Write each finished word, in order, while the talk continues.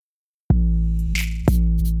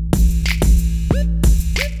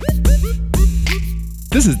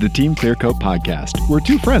This is the Team Clearcoat Podcast. We're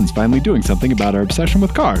two friends finally doing something about our obsession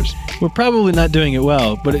with cars. We're probably not doing it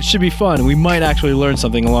well, but it should be fun, and we might actually learn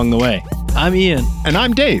something along the way. I'm Ian. And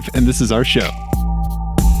I'm Dave, and this is our show.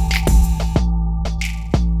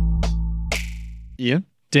 Ian?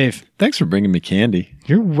 Dave. Thanks for bringing me candy.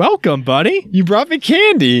 You're welcome, buddy. You brought me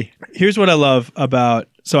candy. Here's what I love about...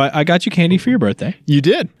 So I got you candy for your birthday. You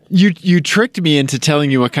did. You tricked me into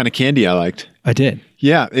telling you what kind of candy I liked. I did.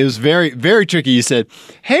 Yeah, it was very, very tricky. You said,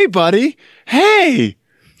 "Hey, buddy. Hey,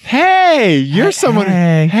 you're someone.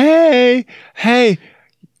 Hey.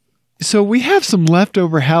 So we have some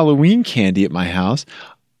leftover Halloween candy at my house.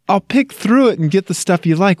 I'll pick through it and get the stuff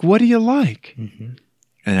you like. What do you like?" Mm-hmm.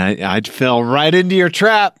 And I fell right into your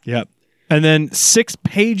trap. Yep. And then 6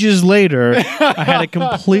 pages later, I had a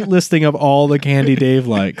complete listing of all the candy Dave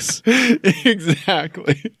likes.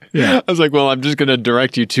 Exactly. Yeah. I was like, well, I'm just going to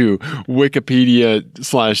direct you to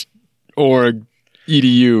Wikipedia/org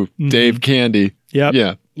edu Dave Candy. Yep.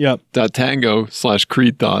 Yeah. Yep.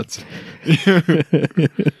 .tango/Creed thoughts.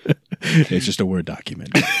 It's just a Word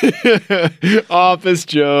document. Office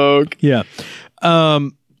joke. Yeah.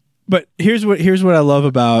 But here's what I love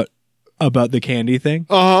about the candy thing.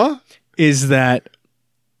 Uh-huh. Is that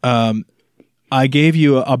I gave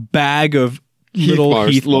you a bag of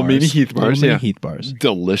little mini Heath bars. Heath bars.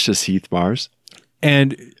 Delicious Heath bars.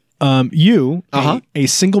 And you, a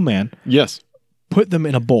single man, yes, put them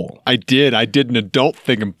in a bowl. I did. I did an adult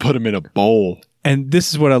thing and put them in a bowl. And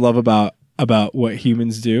this is what I love about what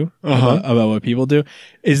humans do, about what people do,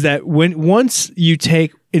 is that once you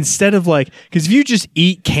take, instead of like, because if you just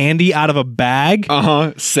eat candy out of a bag.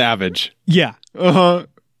 Savage. Yeah.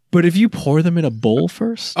 But if you pour them in a bowl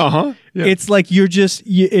first, yeah. It's like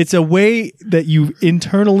it's a way that you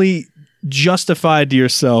internally justified to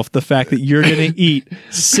yourself the fact that you're going to eat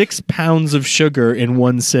 6 pounds of sugar in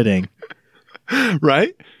one sitting.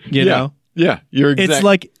 Right? You know? Yeah. You're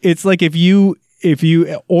exactly. It's like if you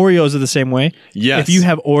Oreos are the same way. Yes. If you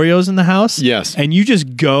have Oreos in the house, yes, and you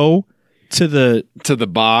just go to the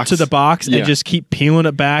box and just keep peeling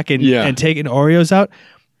it back and taking Oreos out,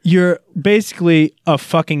 you're basically a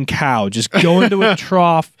fucking cow, just going to a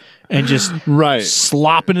trough and just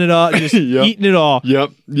slopping it up, just eating it all. Yep.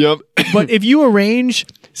 But if you arrange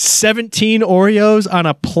 17 Oreos on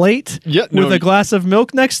a plate with a glass of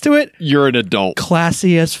milk next to it, you're an adult.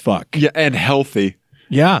 Classy as fuck. Yeah, and healthy.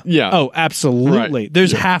 Yeah. Yeah. Oh, absolutely. Right.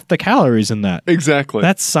 There's half the calories in that. Exactly.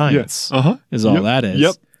 That's science. Yeah. Is all that is.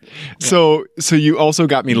 Yep. So you also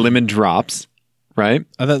got me lemon drops, right?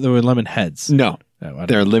 I thought they were lemon heads. No.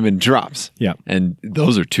 They're lemon drops. Yeah. And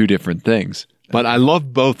those are two different things. But I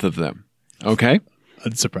love both of them. Okay?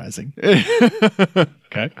 Unsurprising.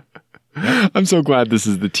 Okay. Yep. I'm so glad this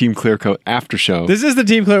is the Team Clearcoat after show. This is the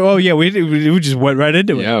Team Clear. Oh, yeah. We just went right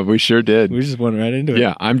into it. Yeah, we sure did. We just went right into it.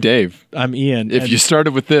 Yeah, I'm Dave. I'm Ian. If you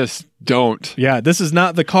started with this, don't. Yeah, this is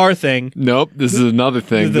not the car thing. Nope, this is another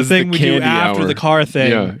thing. The thing we do after the car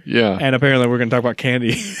thing. Yeah. And apparently we're going to talk about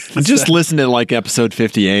candy. Just listen to like episode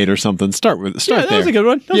 58 or something. Start there. That was a good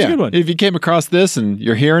one. That was a good one. If you came across this and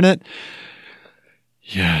you're hearing it,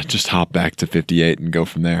 just hop back to 58 and go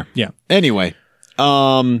from there. Yeah. Anyway,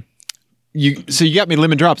 you got me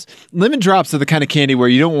lemon drops. Lemon drops are the kind of candy where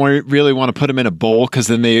you don't really want to put them in a bowl because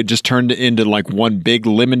then they just turned into like one big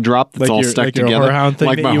lemon drop that's all stuck together.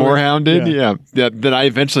 Like my whorehound did. Yeah. That I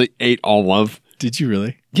eventually ate all of. Did you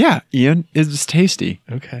really? Yeah, Ian. It was tasty.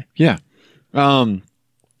 Okay. Yeah. But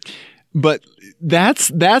that's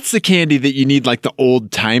the candy that you need, like the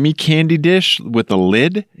old timey candy dish with the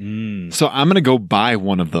lid. So I'm gonna go buy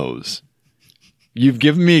one of those. You've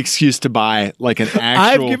given me an excuse to buy like an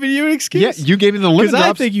actual... I've given you an excuse? Yeah, you gave me the lemon drops. Because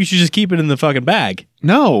I think you should just keep it in the fucking bag.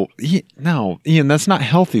 No, Ian, that's not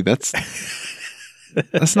healthy. That's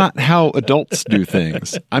not how adults do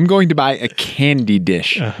things. I'm going to buy a candy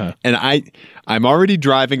dish. And I'm already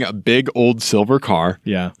driving a big old silver car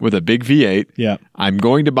with a big V8. Yeah. I'm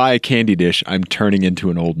going to buy a candy dish. I'm turning into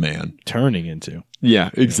an old man. Turning into? Yeah,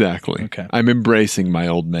 exactly. Okay. I'm embracing my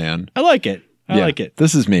old man. I like it. I like it.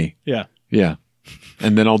 This is me. Yeah. Yeah.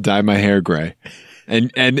 And then I'll dye my hair gray.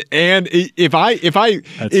 And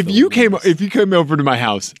if you came over to my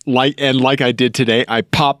house like I did today, I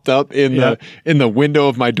popped up in the window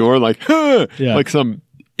of my door like like some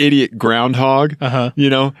idiot groundhog,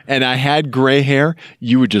 and I had gray hair,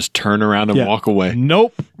 you would just turn around and walk away.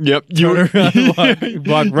 Nope. Yep. Turn around and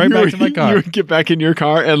walk right back to my car. You would get back in your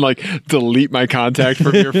car and like delete my contact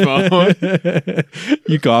from your phone.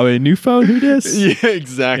 You call me a new phone? Who dis? Yeah,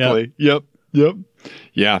 exactly. Yep.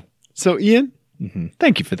 Yeah. So Ian,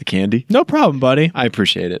 thank you for the candy. No problem, buddy. I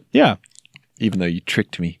appreciate it. Yeah. Even though you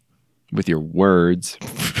tricked me with your words.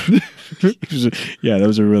 Yeah,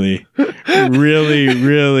 those are really,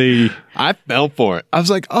 really. I fell for it. I was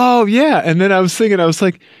like, oh, yeah. And then I was thinking, I was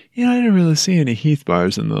like, I didn't really see any Heath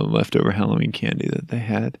bars in the leftover Halloween candy that they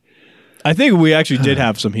had. I think we actually did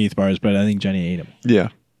have some Heath bars, but I think Jenny ate them. Yeah.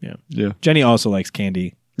 Yeah. Jenny also likes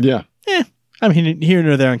candy. Yeah. I'm here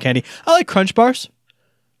nor there on candy. I like Crunch bars.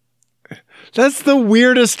 That's the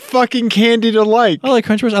weirdest fucking candy to like. I like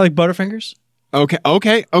Crunch bars. I like Butterfingers. Okay.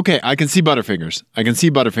 I can see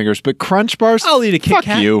Butterfingers, but Crunch bars? I'll eat a Kit Kat.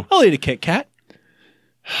 Fuck you. I'll eat a Kit Kat.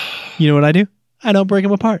 You know what I do? I don't break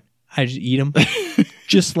them apart. I just eat them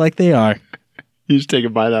just like they are. You just take a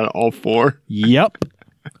bite out of all four? Yep.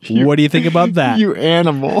 What do you think about that? You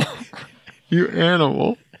animal. You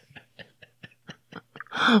animal.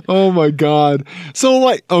 Oh my God.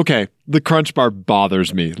 So okay, the Crunch bar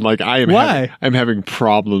bothers me. Like I'm having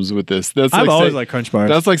problems with this. I've always liked Crunch bars.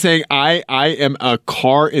 That's like saying I am a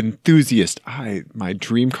car enthusiast. My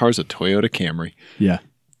dream car is a Toyota Camry. Yeah.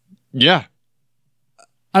 Yeah.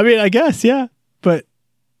 I mean, I guess, yeah. But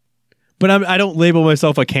I don't label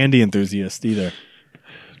myself a candy enthusiast either.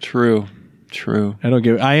 True. I don't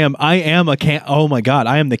give. I am oh my God,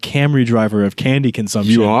 I am the Camry driver of candy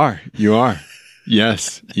consumption. You are.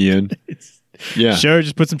 Yes, Ian. Yeah. Sure,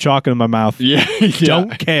 just put some chocolate in my mouth. Yeah.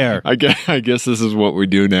 Don't care. I guess this is what we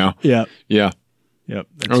do now. Yeah. Yeah. Yep.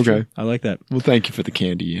 Okay. True. I like that. Well, thank you for the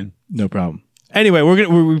candy, Ian. No problem. Anyway,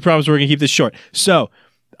 we promised we're gonna keep this short. So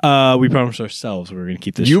we promised ourselves we were gonna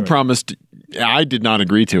keep this short. You promised. I did not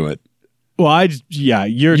agree to it. Well, you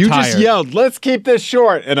tired. Just yelled, "Let's keep this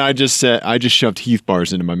short," and I just shoved Heath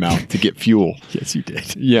bars into my mouth to get fuel. Yes, you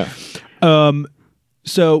did. Yeah.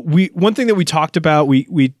 So one thing that we talked about,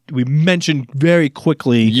 we mentioned very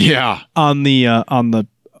quickly. Yeah. In the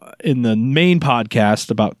main podcast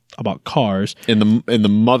about cars. In the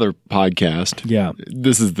mother podcast. Yeah.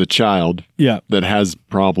 This is the child. Yeah. That has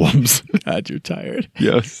problems. God, you're tired.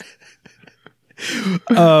 Yes.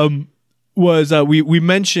 We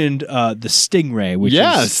mentioned the Stingray, which is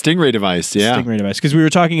Stingray device, Stingray device, because we were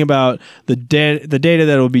talking about the data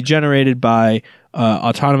that will be generated by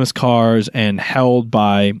autonomous cars and held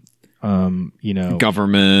by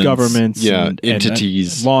governments, and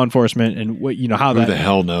entities, and law enforcement, and what how who the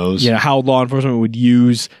hell knows? Yeah, how law enforcement would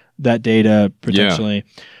use that data potentially.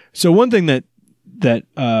 Yeah. So one thing that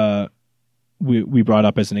we brought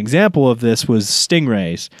up as an example of this was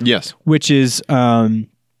Stingrays. Yes, which is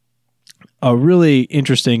a really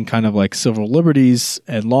interesting kind of like civil liberties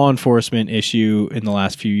and law enforcement issue in the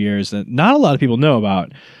last few years that not a lot of people know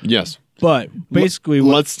about. Yes. But basically...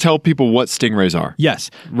 Let's tell people what Stingrays are.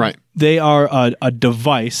 Yes. Right. They are a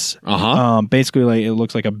device. Basically, like it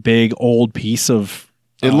looks like a big old piece of...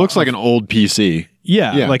 It looks like an old PC.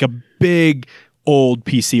 Yeah, like a big old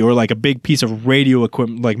PC or like a big piece of radio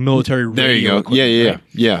equipment, like military radio There you go. Equipment.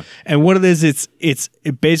 Yeah. And what it is,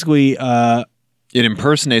 it basically... it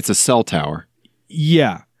impersonates a cell tower.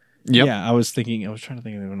 Yeah. Yep. Yeah, I was trying to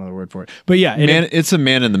think of another word for it. But yeah. It's a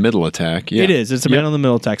man-in-the-middle attack. Yeah. It is. It's a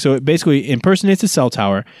man-in-the-middle attack. So it basically impersonates a cell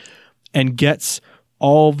tower and gets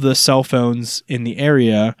all of the cell phones in the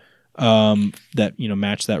area that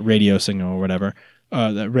match that radio signal or whatever,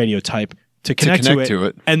 that radio type, to connect to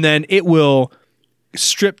it. And then it will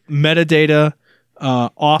strip metadata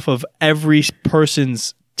off of every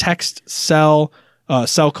person's text cell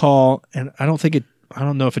call. And I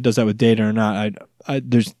don't know if it does that with data or not.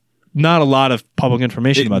 There's not a lot of public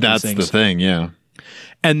information about these things. That's the thing, yeah.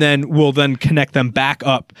 And then we'll connect them back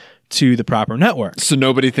up to the proper network. So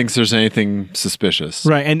nobody thinks there's anything suspicious.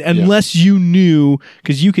 Right. And unless you knew,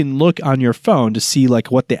 because you can look on your phone to see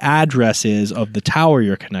like what the address is of the tower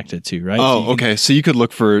you're connected to, right? Oh, okay. So you could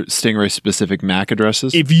look for Stingray specific MAC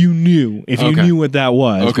addresses? If you knew what that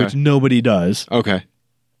was, which nobody does. Okay.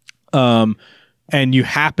 And you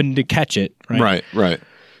happen to catch it, right? Right.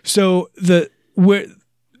 So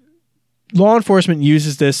law enforcement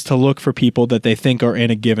uses this to look for people that they think are in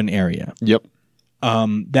a given area. Yep.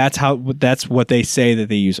 That's what they say that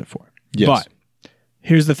they use it for. Yes. But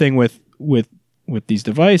here's the thing with these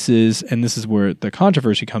devices, and this is where the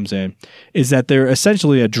controversy comes in, is that they're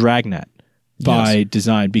essentially a dragnet by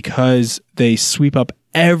design because they sweep up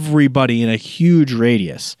everybody in a huge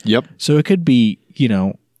radius. Yep. So it could be,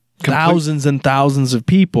 thousands and thousands of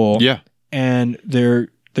people. Yeah. And they're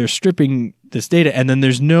stripping this data, and then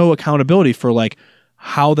there's no accountability for like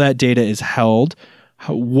how that data is held,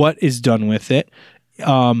 what is done with it.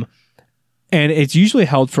 And it's usually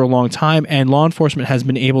held for a long time, and law enforcement has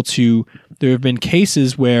been able to, there have been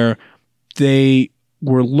cases where they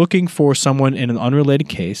were looking for someone in an unrelated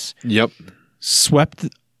case. Yep. Swept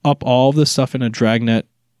up all of the stuff in a dragnet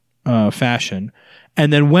fashion,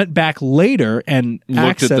 and then went back later and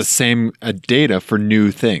looked at the same data for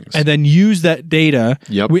new things, and then used that data.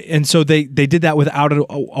 Yep. And so they did that without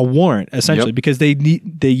a warrant, essentially, because they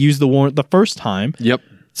used the warrant the first time. Yep.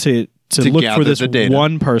 To look for this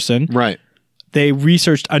one person. Right. They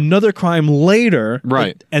researched another crime later.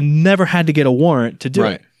 Right. And never had to get a warrant to do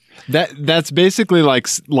it. That's basically like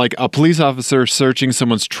a police officer searching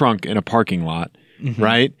someone's trunk in a parking lot,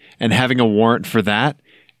 right? And having a warrant for that,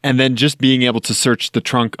 and then just being able to search the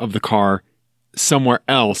trunk of the car somewhere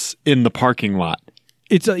else in the parking lot.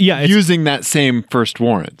 It's using that same first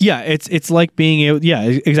warrant. Yeah, it's like being able. Yeah,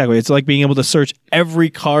 exactly. It's like being able to search every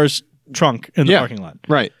car's trunk in the parking lot.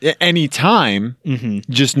 Right. Anytime,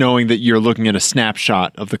 just knowing that you're looking at a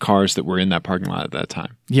snapshot of the cars that were in that parking lot at that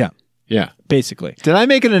time. Yeah. Yeah. Basically. Did I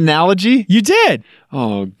make an analogy? You did.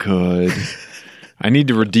 Oh, good. I need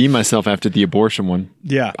to redeem myself after the abortion one.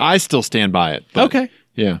 Yeah. I still stand by it. Okay.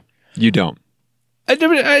 Yeah. You don't. It's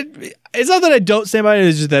not that I don't stand by it.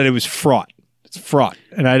 It's just that it was fraught. It's fraught.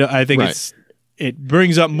 And I think it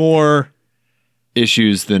brings up more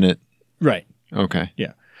issues than it. Right. Okay.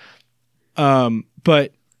 Yeah.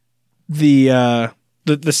 But the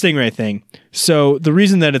Stingray thing. So the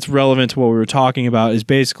reason that it's relevant to what we were talking about is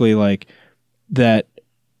basically like that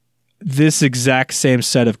this exact same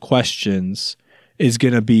set of questions is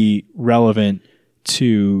going to be relevant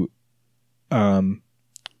to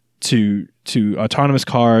autonomous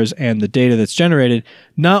cars and the data that's generated,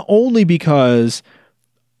 not only because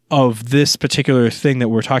of this particular thing that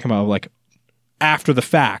we're talking about, like after the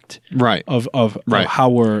fact, right? Of how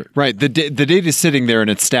we're the data is sitting there and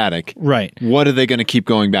it's static, right? What are they going to keep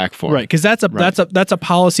going back for, right? Because that's a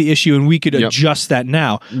policy issue, and we could adjust that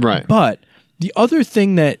now, right? But the other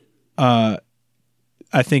thing that I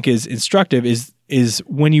think is instructive is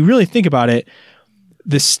when you really think about it,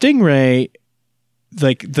 the Stingray,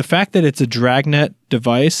 like the fact that it's a dragnet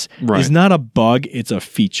device is not a bug, it's a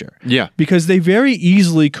feature. Yeah. Because they very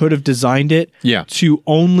easily could have designed it to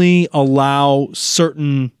only allow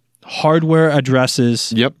certain hardware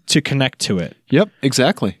addresses to connect to it. Yep,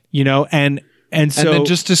 exactly. You know, and so then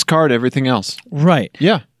just discard everything else. Right.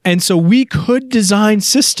 Yeah. And so we could design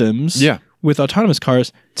systems with autonomous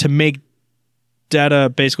cars to make data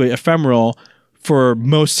basically ephemeral for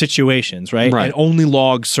most situations, right? And only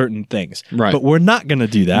log certain things. Right. But we're not going to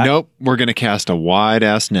do that. Nope. We're going to cast a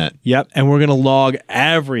wide-ass net. Yep. And we're going to log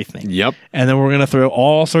everything. Yep. And then we're going to throw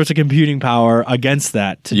all sorts of computing power against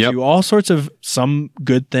that to do all sorts of some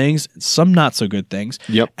good things, some not so good things.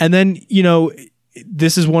 Yep. And then, you know,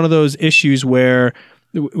 this is one of those issues where,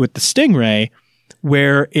 with the Stingray,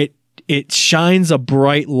 where it shines a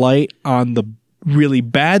bright light on the really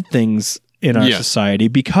bad things in our society,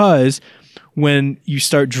 because when you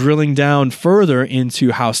start drilling down further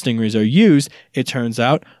into how stingrays are used, it turns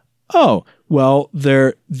out,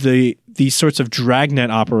 these sorts of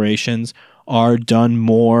dragnet operations are done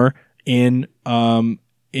more in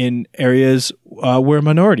areas where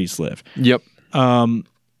minorities live. Yep.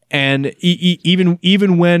 And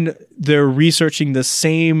even when they're researching the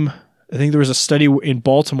same, I think there was a study in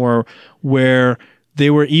Baltimore where they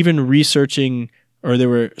were even researching, or they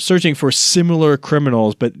were searching for similar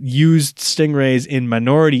criminals, but used stingrays in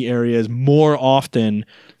minority areas more often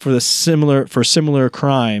for similar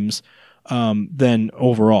crimes than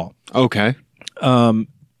overall. Okay. And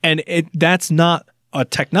that's not a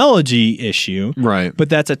technology issue, right? But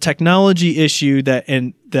that's a technology issue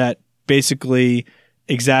that basically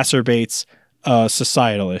exacerbates a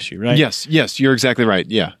societal issue, right? Yes, you're exactly right.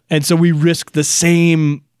 Yeah. And so we risk the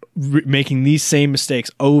same making these same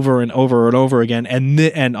mistakes over and over and over again,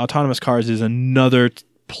 and autonomous cars is another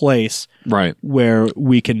place where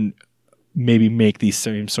we can maybe make these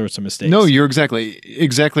same sorts of mistakes. No, you're exactly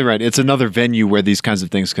right. It's another venue where these kinds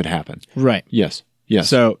of things could happen. Right. Yes.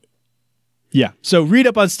 So read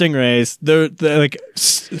up on stingrays. They're like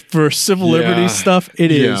for civil liberties stuff.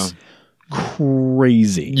 It is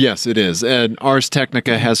crazy. Yes, it is. And Ars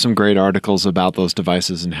Technica has some great articles about those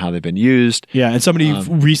devices and how they've been used. Yeah, and somebody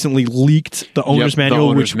recently leaked the owner's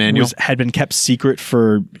manual, which had been kept secret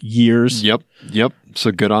for years. Yep.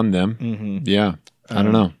 So good on them. Mm-hmm. Yeah. I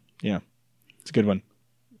don't know. Yeah. It's a good one.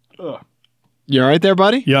 Ugh. You all right there,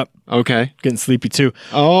 buddy? Yep. Okay. Getting sleepy too.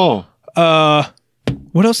 Oh.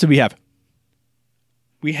 What else did we have?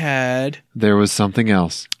 There was something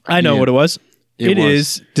else. I know what it was. It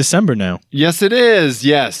is December now. Yes, it is.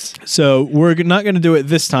 Yes. So we're not going to do it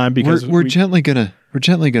this time because we're gently gonna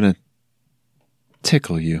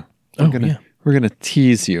tickle you. We're gonna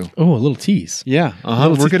tease you. Oh, a little tease. Yeah.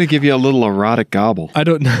 We're gonna give you a little erotic gobble. I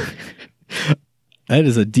don't know. That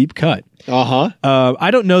is a deep cut. I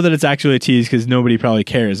don't know that it's actually a tease because nobody probably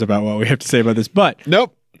cares about what we have to say about this. But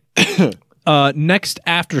nope. Next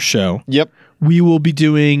after show. Yep. We will be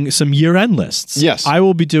doing some year-end lists. Yes. I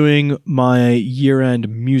will be doing my year-end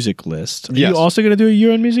music list. Are you also going to do a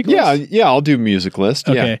year-end music list? Yeah, I'll do music list.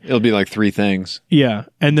 Okay. Yeah, it'll be like 3 things. Yeah.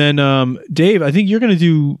 And then, Dave, I think you're going to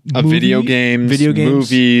do video games,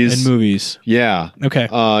 movies. Yeah. Okay.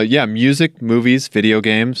 Yeah, music, movies, video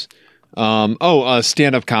games.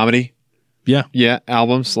 Stand-up comedy. Yeah. Yeah,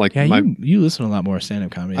 albums. Like you listen to a lot more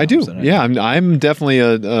stand-up comedy. I do. Yeah, I'm definitely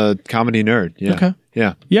a comedy nerd. Yeah. Okay.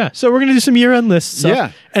 Yeah. Yeah. So we're going to do some year-end lists.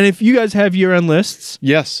 Yeah. And if you guys have year-end lists,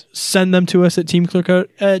 yes, send them to us at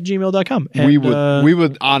teamclearcoat@gmail.com. We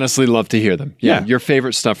would honestly love to hear them. Yeah. Your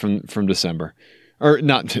favorite stuff from December. Or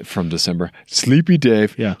not from December. Sleepy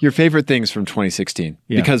Dave. Yeah. Your favorite things from 2016.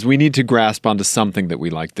 Yeah. Because we need to grasp onto something that we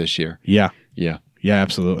like this year. Yeah. Yeah. Yeah,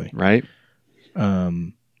 absolutely. Right?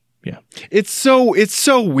 Yeah. It's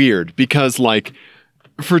so weird because like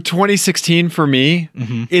for 2016 for me,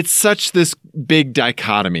 it's such this big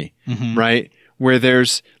dichotomy, right? Where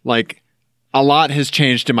there's like a lot has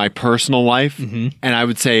changed in my personal life, and I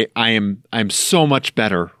would say I'm so much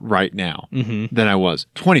better right now than I was.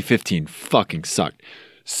 2015 fucking sucked.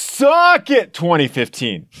 Suck it,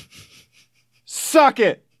 2015. Suck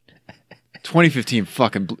it. 2015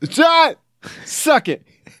 fucking suck it.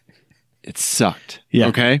 It sucked. Yeah.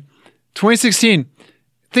 Okay. 2016,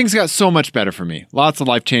 things got so much better for me. Lots of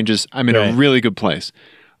life changes. I'm in a really good place.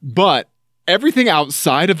 But everything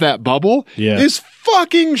outside of that bubble is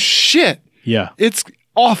fucking shit. Yeah. It's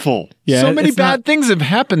awful. Yeah, so many bad things have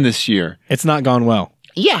happened this year. It's not gone well.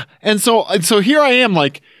 Yeah. And so here I am,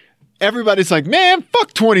 like, everybody's like, man,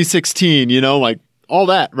 fuck 2016, you know, like all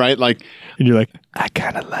that, right? Like, and you're like, I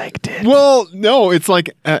kind of liked it. Well, no, it's like,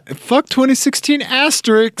 fuck 2016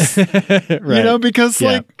 asterisks, right. You know, because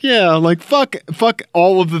fuck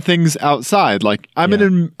all of the things outside. Like, I'm in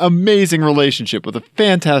an amazing relationship with a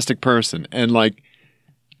fantastic person. And like,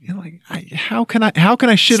 you know, like, how can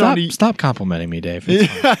I shit on a... Stop complimenting me, Dave.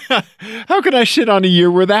 How can I shit on a year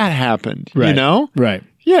where that happened? Right. You know? Right.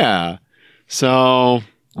 Yeah. So,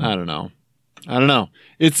 I don't know.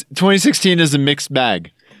 It's 2016 is a mixed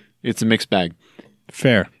bag. It's a mixed bag.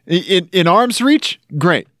 Fair. In arm's reach,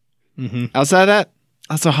 great. Outside of that,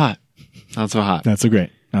 not so hot. Not so hot. Not so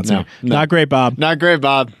great. Not great, Bob. Not great,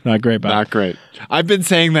 Bob. Not great, Bob. Not great. I've been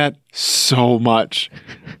saying that so much.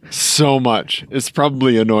 So much. It's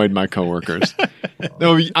probably annoyed my coworkers.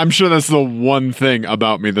 No, I'm sure that's the one thing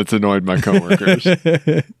about me that's annoyed my coworkers.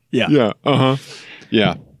 Yeah. Yeah.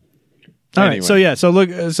 Yeah. All right. So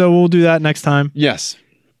we'll do that next time. Yes.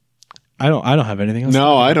 I don't have anything else.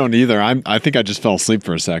 No, I don't either. I think I just fell asleep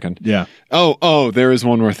for a second. Yeah. Oh, there is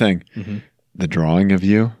one more thing. The drawing of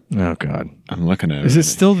you. Oh God. I'm looking at it. Is it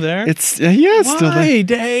still there? It's still there. Hey,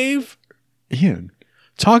 Dave. Ian.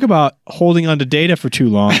 Talk about holding on to data for too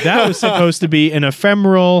long. That was supposed to be an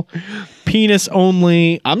ephemeral, penis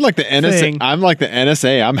only. I'm like the NSA. Thing. I'm like the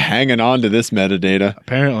NSA. I'm hanging on to this metadata.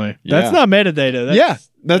 Apparently, that's not metadata.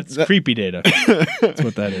 That's creepy data. That's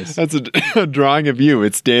what that is. That's a drawing of you.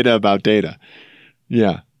 It's data about data.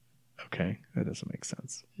 Yeah. Okay, that doesn't make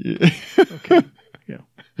sense. Yeah. Okay. Yeah.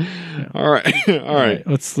 All right.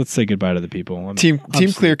 Let's say goodbye to the people.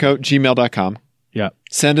 Teamclearcoat@gmail.com. Yeah.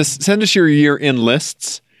 Send us your year-end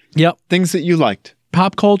lists. Yep. Things that you liked.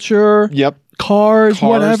 Pop culture. Yep. Cars.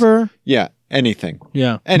 Whatever. Yeah. Anything.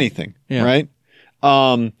 Yeah. Anything. Yeah. Right?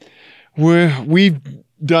 We've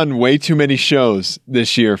done way too many shows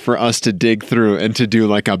this year for us to dig through and to do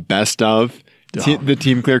like a best of the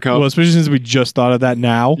Team Clear Coat. Well, especially since we just thought of that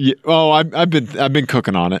now. Yeah. Oh, I've been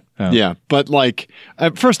cooking on it. Oh. Yeah. But like,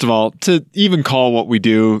 first of all, to even call what we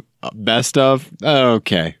do best of,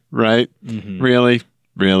 okay. Right? Really?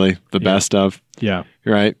 The best of? Yeah.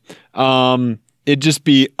 Right? It'd just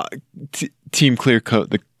be Team Clear Coat,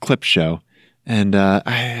 the clip show. And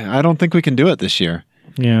I don't think we can do it this year.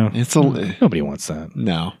 Yeah. Nobody wants that.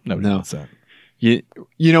 No. Nobody wants that. You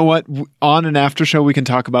know what? On an after show, we can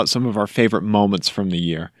talk about some of our favorite moments from the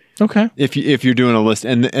year. Okay. If you're doing a list,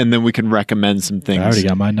 and then we can recommend some things. I already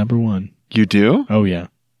got my number one. You do? Oh, yeah.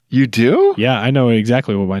 You do? Yeah, I know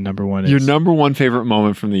exactly what my number one is. Your number one favorite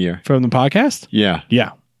moment from the year? From the podcast? Yeah.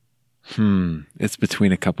 Yeah. It's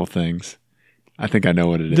between a couple things. I think I know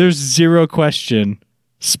what it is. There's zero question.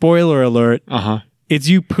 Spoiler alert. It's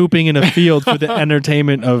you pooping in a field for the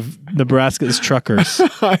entertainment of Nebraska's truckers.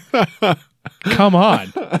 Come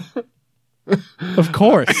on. Of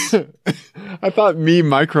course. I thought me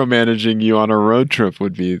micromanaging you on a road trip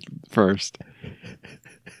would be first.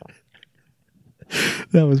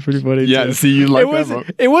 That was pretty funny. Yeah, too. see, you like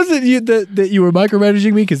that. It wasn't you that you were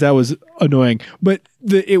micromanaging me, because that was annoying. But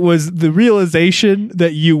it was the realization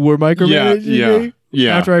that you were micromanaging me.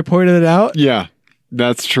 Yeah. After I pointed it out. Yeah,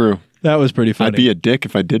 that's true. That was pretty funny. I'd be a dick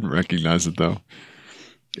if I didn't recognize it, though.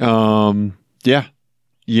 Yeah,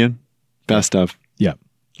 Ian. Best of. Yeah.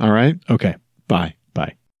 All right. Okay. Bye.